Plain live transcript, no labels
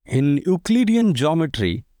In Euclidean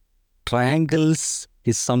geometry, triangles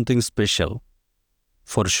is something special.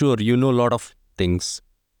 For sure, you know a lot of things.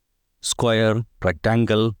 Square,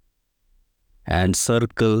 rectangle, and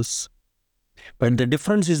circles. But the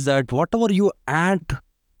difference is that whatever you add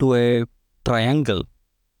to a triangle,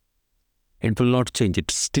 it will not change.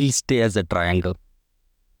 It still stay as a triangle.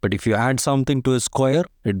 But if you add something to a square,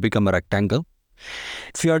 it become a rectangle.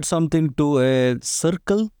 If you add something to a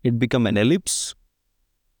circle, it become an ellipse.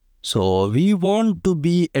 So we want to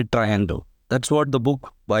be a triangle. That's what the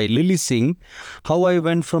book by Lilly Singh, How I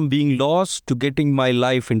Went from Being Lost to Getting My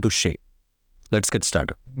Life into Shape. Let's get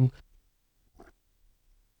started.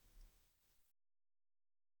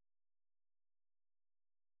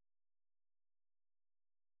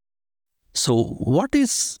 So what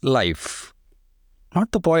is life?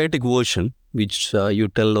 Not the poetic version, which you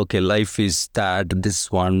tell, okay, life is that,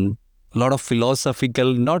 this one. A lot of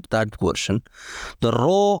philosophical, not that version. The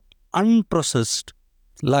raw, unprocessed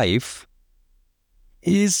life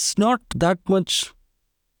is not that much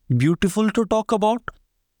beautiful to talk about,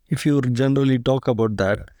 if you generally talk about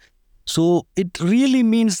that. So it really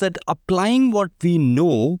means that applying what we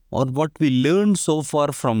know or what we learn so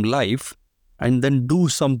far from life and then do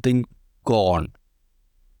something, go on.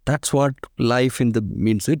 That's what life in the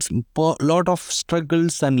means. It's a lot of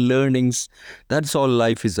struggles and learnings. That's all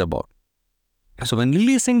life is about. So when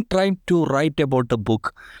Lilly Singh tried to write about a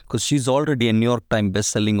book, because she's already a New York Times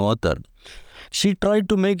best-selling author, she tried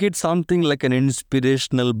to make it something like an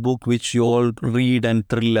inspirational book which you all read and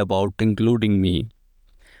thrill about, including me.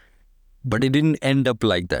 But it didn't end up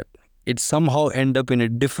like that. It somehow end up in a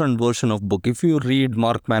different version of book. If you read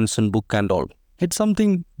Mark Manson book and all, it's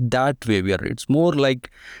something that way where it's more like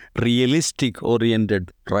realistic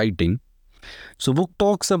oriented writing. So book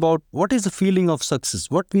talks about what is the feeling of success,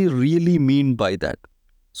 what we really mean by that.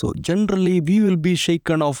 So generally we will be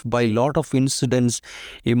shaken off by a lot of incidents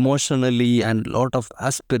emotionally and lot of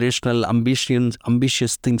aspirational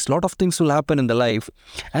ambitious things. Lot of things will happen in the life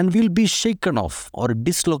and we'll be shaken off or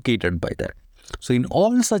dislocated by that. So in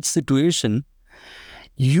all such situation,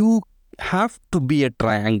 you have to be a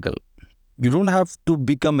triangle. You don't have to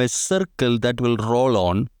become a circle that will roll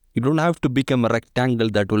on. You don't have to become a rectangle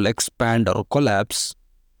that will expand or collapse,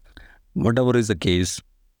 whatever is the case.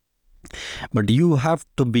 But you have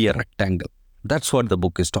to be a rectangle. That's what the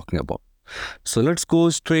book is talking about. So let's go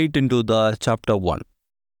straight into the chapter 1.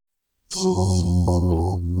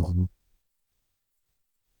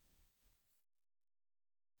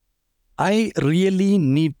 I really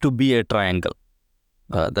need to be a triangle.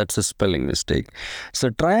 That's a spelling mistake. So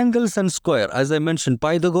triangles and square, as I mentioned,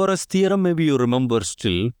 Pythagoras theorem, maybe you remember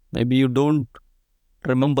still. Maybe you don't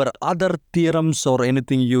remember other theorems or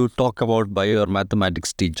anything you talk about by your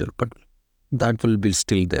mathematics teacher, but that will be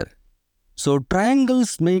still there. So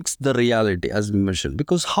triangles makes the reality, as we mentioned,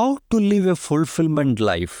 because how to live a fulfillment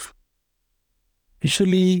life?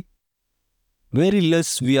 Usually, very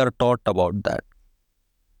less we are taught about that.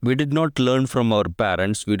 We did not learn from our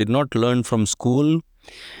parents. We did not learn from school,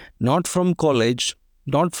 not from college,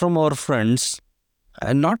 not from our friends,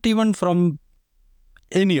 and not even from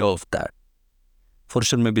any of that. For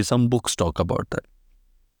sure, maybe some books talk about that.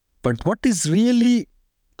 But what is really,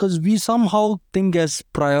 because we somehow think as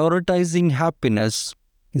prioritizing happiness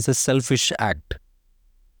is a selfish act.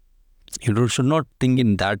 You should not think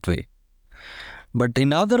in that way. But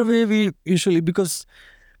in other way, we usually, because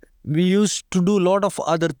we used to do a lot of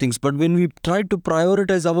other things, but when we try to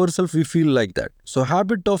prioritize ourselves, we feel like that. So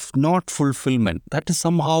habit of not fulfillment, that is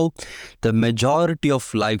somehow the majority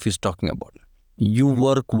of life is talking about. You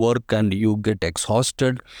work and you get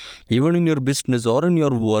exhausted, even in your business or in your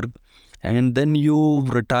work, and then you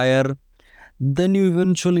retire, then you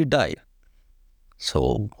eventually die.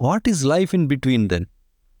 So what is life in between then?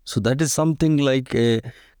 So that is something like a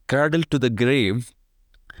cradle to the grave.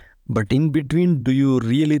 But in between, do you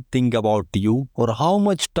really think about you, or how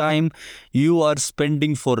much time you are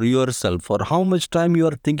spending for yourself, or how much time you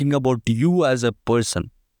are thinking about you as a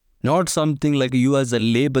person, not something like you as a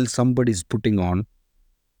label somebody is putting on.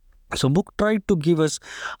 So book tried to give us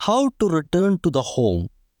how to return to the home.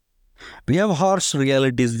 We have harsh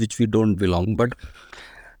realities which we don't belong, but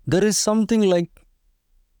there is something like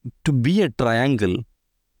to be a triangle.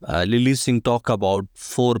 Lilly Singh talk about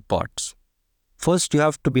 4 parts. First, you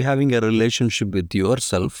have to be having a relationship with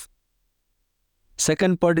yourself.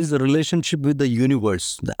 Second part is the relationship with the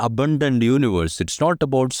universe, the abundant universe. It's not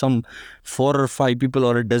about some 4 or 5 people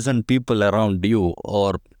or a dozen people around you,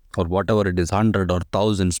 or whatever it is, 100 or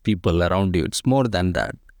thousands people around you. It's more than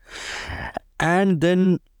that. And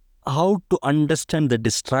then how to understand the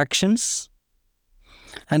distractions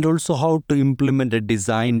and also how to implement a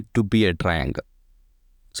design to be a triangle.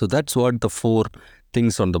 So that's what the 4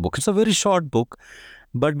 things on the book. It's a very short book,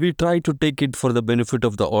 but we try to take it for the benefit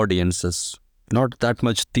of the audiences, not that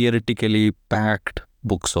much theoretically packed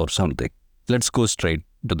books or something. Let's go straight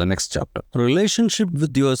to the next chapter. Relationship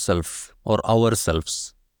with yourself or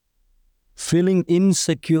ourselves. Feeling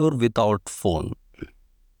insecure without phone.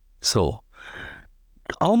 So,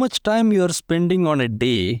 how much time you are spending on a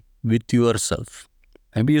day with yourself?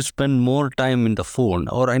 Maybe you spend more time in the phone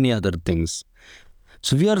or any other things.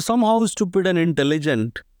 So we are somehow stupid and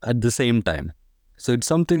intelligent at the same time. So it's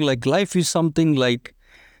something like life is something like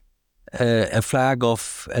a flag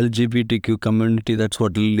of LGBTQ community. That's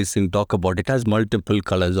what Lilly Singh talk about. It has multiple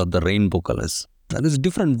colors or the rainbow colors. There is a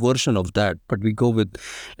different version of that, but we go with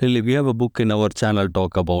Lilly. We have a book in our channel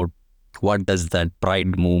talk about what does that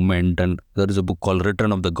pride movement, and there is a book called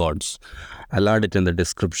Return of the Gods. I'll add it in the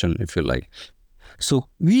description if you like. So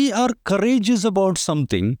we are courageous about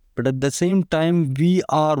something, but at the same time, we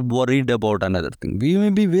are worried about another thing. We may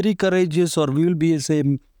be very courageous, or we will be, say,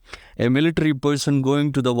 a military person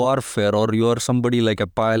going to the warfare, or you are somebody like a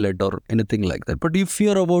pilot or anything like that. But you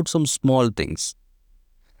fear about some small things.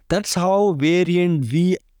 That's how variant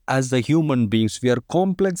we as the human beings, we are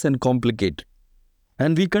complex and complicated.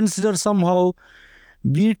 And we consider somehow,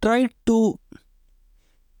 we try to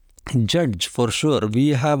judge for sure. We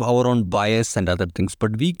have our own bias and other things,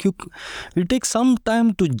 but we take some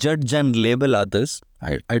time to judge and label others.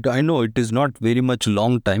 I know it is not very much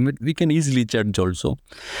long time. We can easily judge also,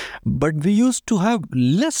 but we used to have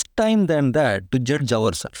less time than that to judge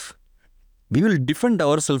ourselves. We will defend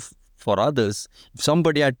ourselves for others. If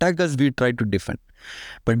somebody attack us, we try to defend.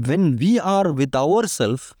 But when we are with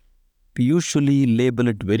ourselves, we usually label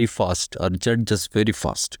it very fast or judge us very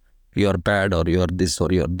fast. You are bad, or you are this,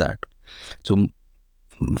 or you are that. So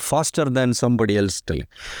faster than somebody else telling.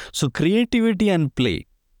 So creativity and play.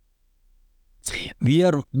 We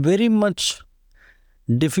are very much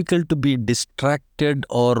difficult to be distracted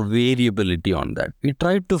or variability on that. We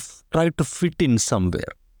try to fit in somewhere.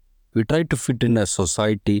 We try to fit in a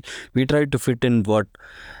society. We try to fit in what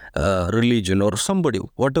religion or somebody,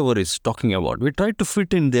 whatever is talking about. We try to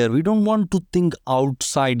fit in there. We don't want to think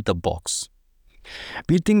outside the box.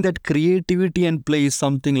 We think that creativity and play is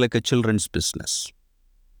something like a children's business.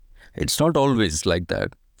 It's not always like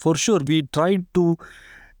that. For sure, we try to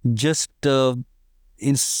just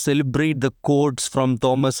celebrate the quotes from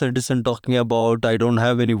Thomas Edison talking about, I don't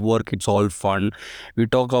have any work, it's all fun. We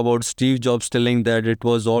talk about Steve Jobs telling that it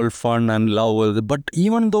was all fun and love. But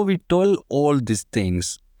even though we tell all these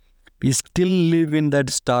things, we still live in that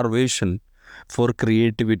starvation for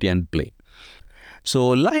creativity and play. So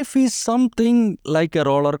life is something like a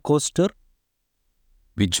roller coaster,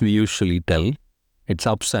 which we usually tell. It's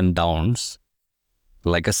ups and downs,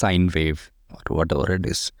 like a sine wave or whatever it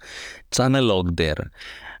is. It's analog there.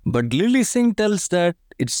 But Lilly Singh tells that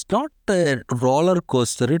it's not a roller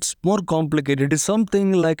coaster. It's more complicated. It's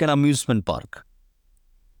something like an amusement park.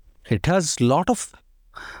 It has a lot of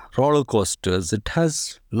roller coasters. It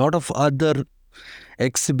has a lot of other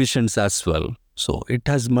exhibitions as well. So it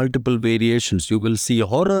has multiple variations. You will see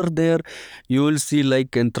horror there. You will see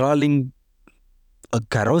like enthralling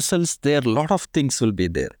carousels there. A lot of things will be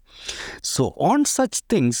there. So on such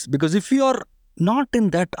things, because if you are not in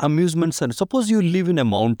that amusement center, suppose you live in a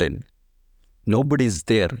mountain, nobody is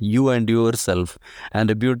there, you and yourself and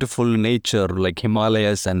a beautiful nature like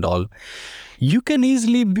Himalayas and all, you can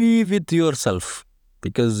easily be with yourself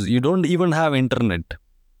because you don't even have internet.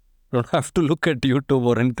 You don't have to look at YouTube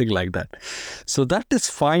or anything like that. So that is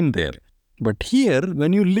fine there. But here,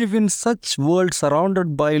 when you live in such world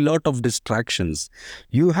surrounded by a lot of distractions,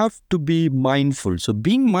 you have to be mindful. So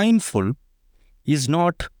being mindful is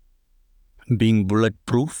not being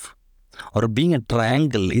bulletproof, or being a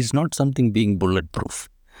triangle is not something being bulletproof.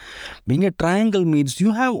 Being a triangle means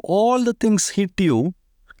you have all the things hit you,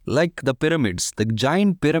 like the pyramids. The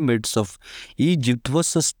giant pyramids of Egypt was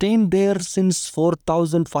sustained there since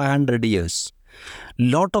 4,500 years.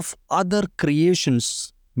 Lot of other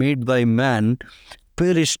creations made by man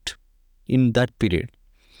perished in that period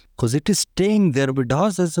because it is staying there with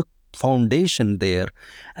us as a foundation there,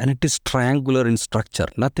 and it is triangular in structure.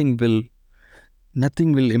 Nothing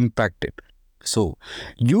will impact it. So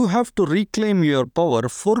you have to reclaim your power,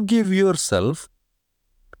 forgive yourself,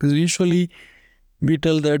 because usually we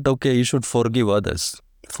tell that, okay, you should forgive others,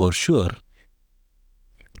 for sure.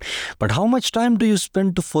 But how much time do you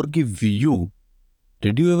spend to forgive you?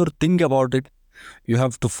 Did you ever think about it? You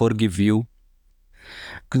have to forgive you.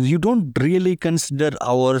 Because you don't really consider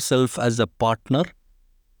ourselves as a partner.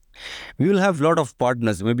 We will have a lot of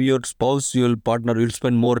partners. Maybe your spouse, your partner, you'll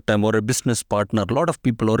spend more time, or a business partner, a lot of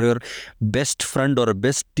people, or your best friend or a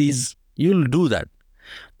besties, you'll do that.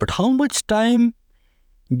 But how much time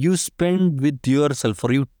you spend with yourself,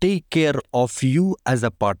 or you take care of you as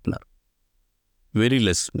a partner? Very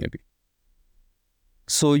less, maybe.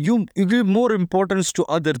 So you give more importance to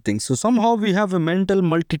other things. So somehow we have a mental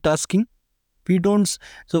multitasking. We don't.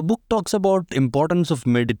 So book talks about importance of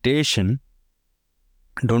meditation.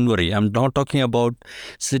 Don't worry, I'm not talking about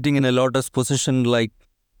sitting in a lotus position like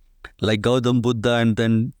Gautam Buddha, and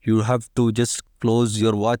then you have to just close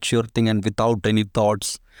your watch your thing and without any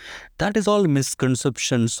thoughts. That is all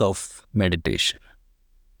misconceptions of meditation.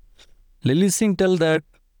 Lilly Singh tell that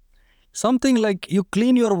something like you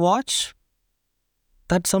clean your watch,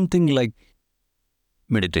 that's something like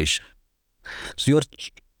meditation. So you're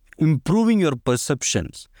improving your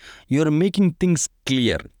perceptions, you're making things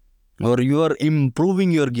clear, or you are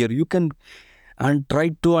improving your gear. You can and try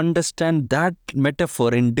to understand that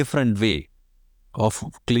metaphor in different way of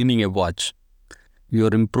cleaning a watch.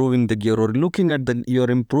 You're improving the gear, or looking at you're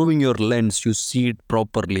improving your lens, you see it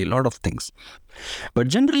properly, a lot of things. But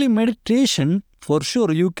generally meditation, for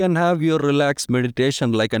sure, you can have your relaxed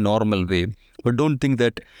meditation like a normal way, but don't think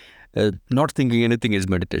that not thinking anything is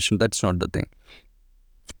meditation. That's not the thing.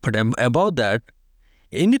 But about that,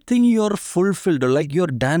 anything you're fulfilled, or like you're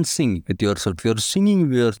dancing with yourself, you're singing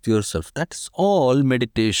with yourself, that's all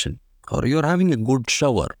meditation. Or you're having a good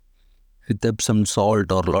shower with Epsom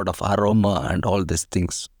salt or a lot of aroma and all these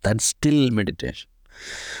things, that's still meditation.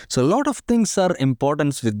 So a lot of things are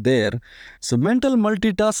importance with there. So mental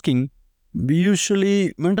multitasking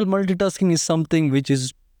is something which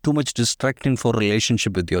is too much distracting for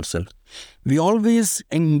relationship with yourself. We always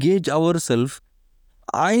engage ourselves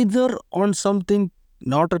either on something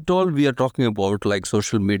not at all we are talking about, like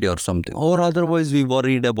social media or something, or otherwise we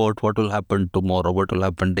worried about what will happen tomorrow, what will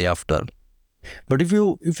happen day after. But if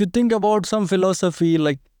you think about some philosophy,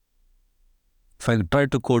 like if I try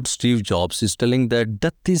to quote Steve Jobs, he's telling that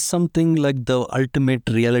death is something like the ultimate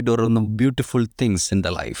reality or one of the beautiful things in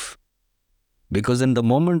the life. Because in the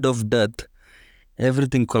moment of death,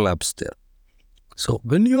 everything collapsed there. So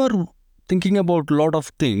when you are thinking about a lot of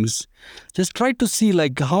things, just try to see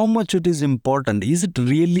like how much it is important. Is it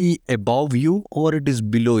really above you or it is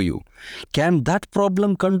below you? Can that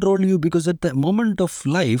problem control you? Because at the moment of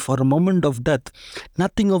life or a moment of death,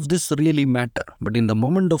 nothing of this really matter. But in the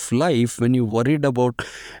moment of life, when you worried about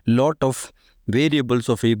lot of variables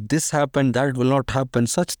of if this happened, that will not happen,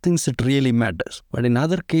 such things it really matters. But in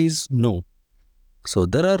other case, no. So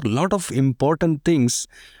there are a lot of important things,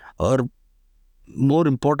 or more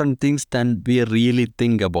important things than we really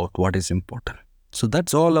think about what is important. So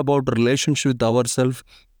that's all about relationship with ourselves.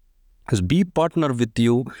 Just be partner with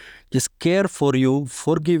you, just care for you,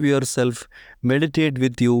 forgive yourself, meditate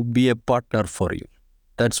with you, be a partner for you.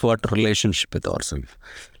 That's what relationship with ourselves.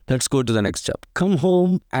 Let's go to the next chapter. Come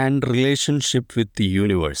home and relationship with the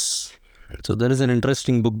universe. So there is an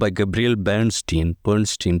interesting book by Gabriel Bernstein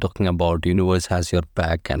talking about universe has your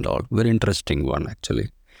back and all. Very interesting one actually.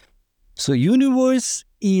 So universe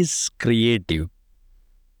is creative.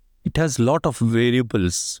 It has lot of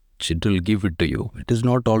variables which it will give it to you. It is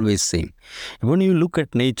not always same. When you look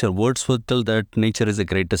at nature, Wordsworth tell that nature is the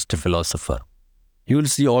greatest philosopher. You will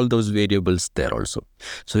see all those variables there also.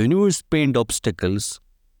 So universe paint obstacles,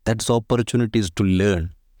 that's opportunities to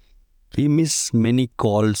learn. We miss many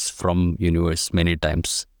calls from universe many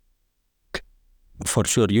times. For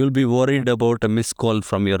sure, you'll be worried about a missed call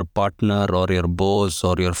from your partner or your boss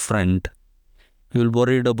or your friend. You'll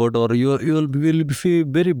worried about, or will feel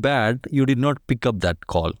very bad you did not pick up that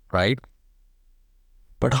call, right?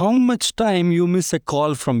 But how much time you miss a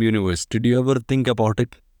call from universe? Did you ever think about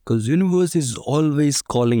it? Because universe is always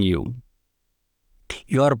calling you.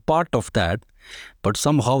 You are part of that, but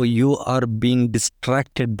somehow you are being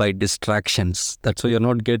distracted by distractions. That's why you're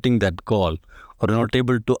not getting that call, or not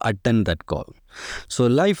able to attend that call. So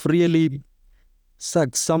life really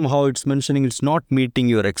sucks. Somehow it's mentioning it's not meeting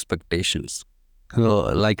your expectations.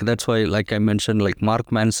 Like that's why, like I mentioned, like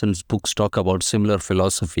Mark Manson's books talk about similar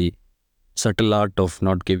philosophy, subtle art of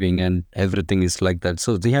not giving, and everything is like that.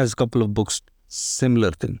 So he has a couple of books,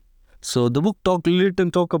 similar thing. So the book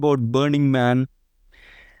talk about Burning Man.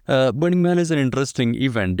 Burning Man is an interesting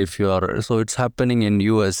event if you are, so it's happening in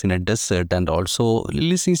US in a desert, and also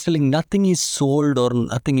Lilly Singh is telling nothing is sold or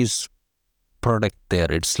nothing is product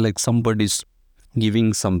there. It's like somebody's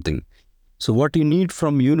giving something. So what you need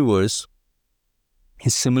from universe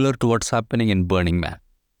is similar to what's happening in Burning Man.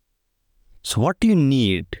 So what you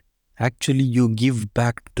need, actually you give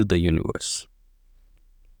back to the universe.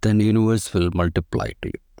 Then the universe will multiply to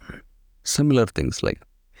you. Similar things like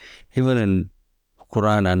even in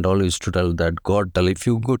Quran and all used to tell that God tell if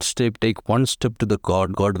you good step take one step to the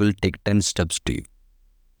God, God will take 10 steps to you.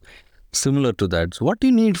 Similar to that. So what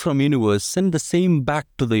you need from universe, send the same back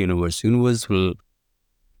to the universe. Universe will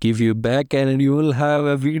give you back and you will have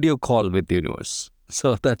a video call with the universe.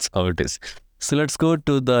 So that's how it is. So let's go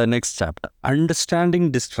to the next chapter.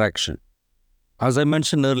 Understanding distraction. As I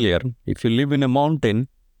mentioned earlier, if you live in a mountain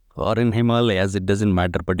or in Himalayas, it doesn't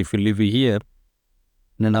matter. But if you live here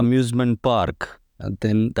in an amusement park,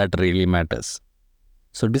 then that really matters.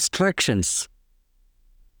 So distractions.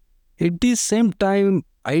 It is same time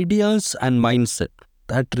ideas and mindset.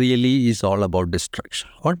 That really is all about distraction.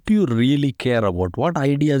 What do you really care about? What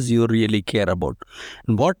ideas you really care about?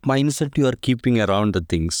 And what mindset you are keeping around the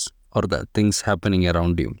things or the things happening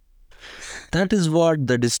around you. That is what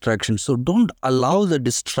the distraction. So don't allow the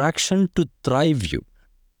distraction to thrive you.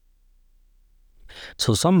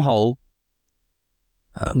 So somehow,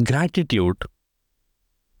 gratitude,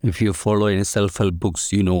 if you follow any self-help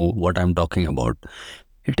books, you know what I'm talking about.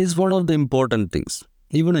 It is one of the important things.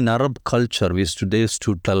 Even in Arab culture, they used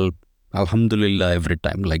to tell Alhamdulillah every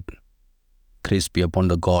time, like praise be upon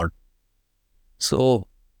the God. So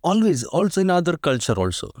always, also in other culture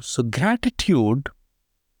also. So gratitude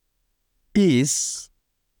is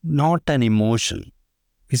not an emotion.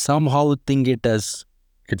 We somehow think it as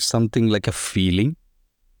it's something like a feeling.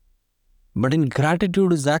 But in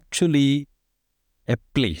gratitude is actually a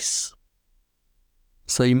place.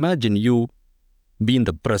 So imagine you be in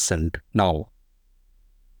the present now.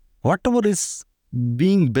 Whatever is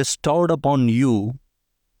being bestowed upon you,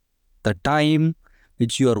 the time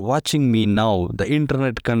which you are watching me now, the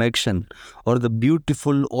internet connection or the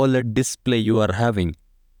beautiful OLED display you are having,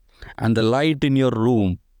 and the light in your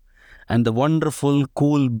room, and the wonderful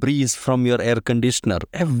cool breeze from your air conditioner,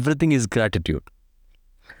 everything is gratitude.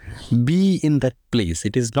 Be in that place.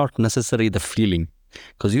 It is not necessary the feeling,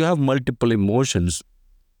 because you have multiple emotions.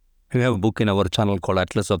 We have a book in our channel called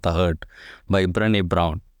Atlas of the Heart by Brené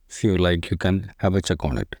Brown. If you like, you can have a check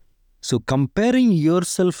on it. So comparing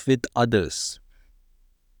yourself with others,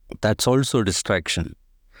 that's also distraction,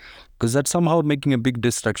 because that's somehow making a big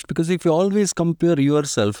distraction. Because if you always compare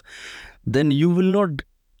yourself, then you will not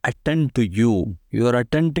attend to you. You are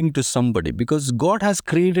attending to somebody, because God has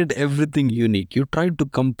created everything unique. You try to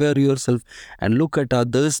compare yourself and look at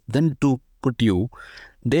others, then to put you.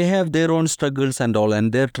 They have their own struggles and all,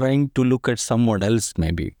 and they're trying to look at someone else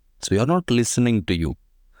maybe. So you're not listening to you.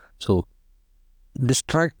 So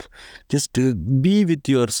distract, just be with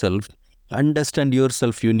yourself, understand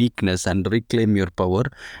yourself uniqueness and reclaim your power.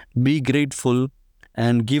 Be grateful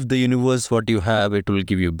and give the universe what you have, it will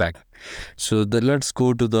give you back. So let's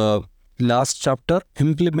go to the last chapter,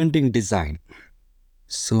 implementing design.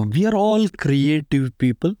 So we are all creative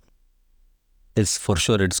people. It's for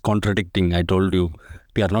sure, it's contradicting. I told you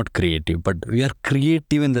we are not creative, but we are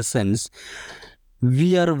creative in the sense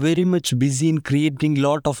we are very much busy in creating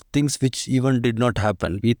lot of things which even did not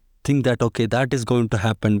happen. We think that, okay, that is going to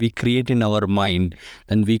happen. We create in our mind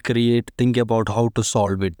and we think about how to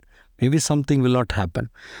solve it. Maybe something will not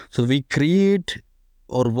happen. So we create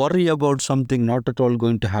or worry about something not at all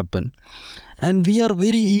going to happen. And we are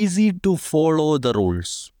very easy to follow the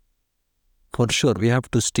rules. For sure, we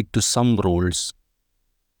have to stick to some rules.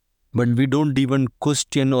 But we don't even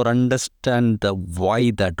question or understand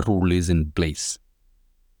why that rule is in place.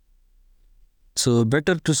 So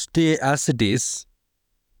better to stay as it is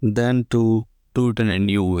than to do it in a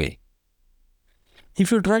new way. If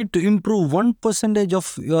you try to improve 1%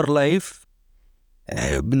 of your life,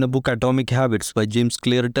 in the book Atomic Habits by James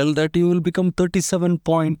Clear tell that you will become 37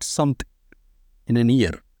 point something in a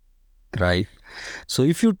year, right? So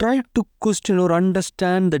if you try to question or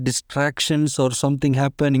understand the distractions or something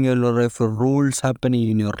happening in your life or rules happening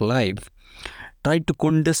in your life, try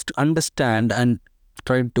to understand and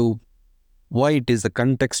try to why it is the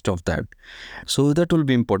context of that. So that will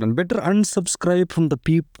be important. Better unsubscribe from the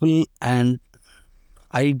people and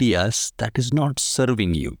ideas that is not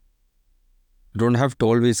serving you. You don't have to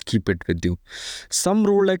always keep it with you. Some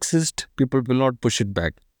rule exists, people will not push it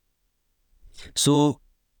back. So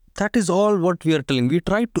that is all what we are telling. We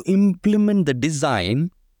try to implement the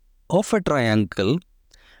design of a triangle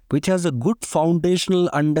which has a good foundational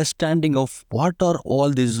understanding of what are all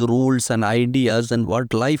these rules and ideas and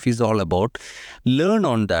what life is all about. Learn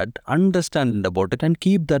on that, understand about it, and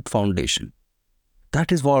keep that foundation.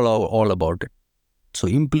 That is all about it. So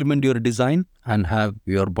implement your design and have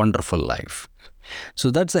your wonderful life.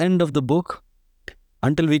 So that's the end of the book.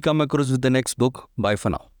 Until we come across with the next book, bye for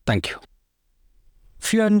now. Thank you.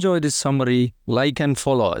 If you enjoy this summary, like and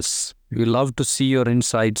follow us. We love to see your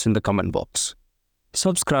insights in the comment box.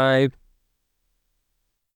 Subscribe.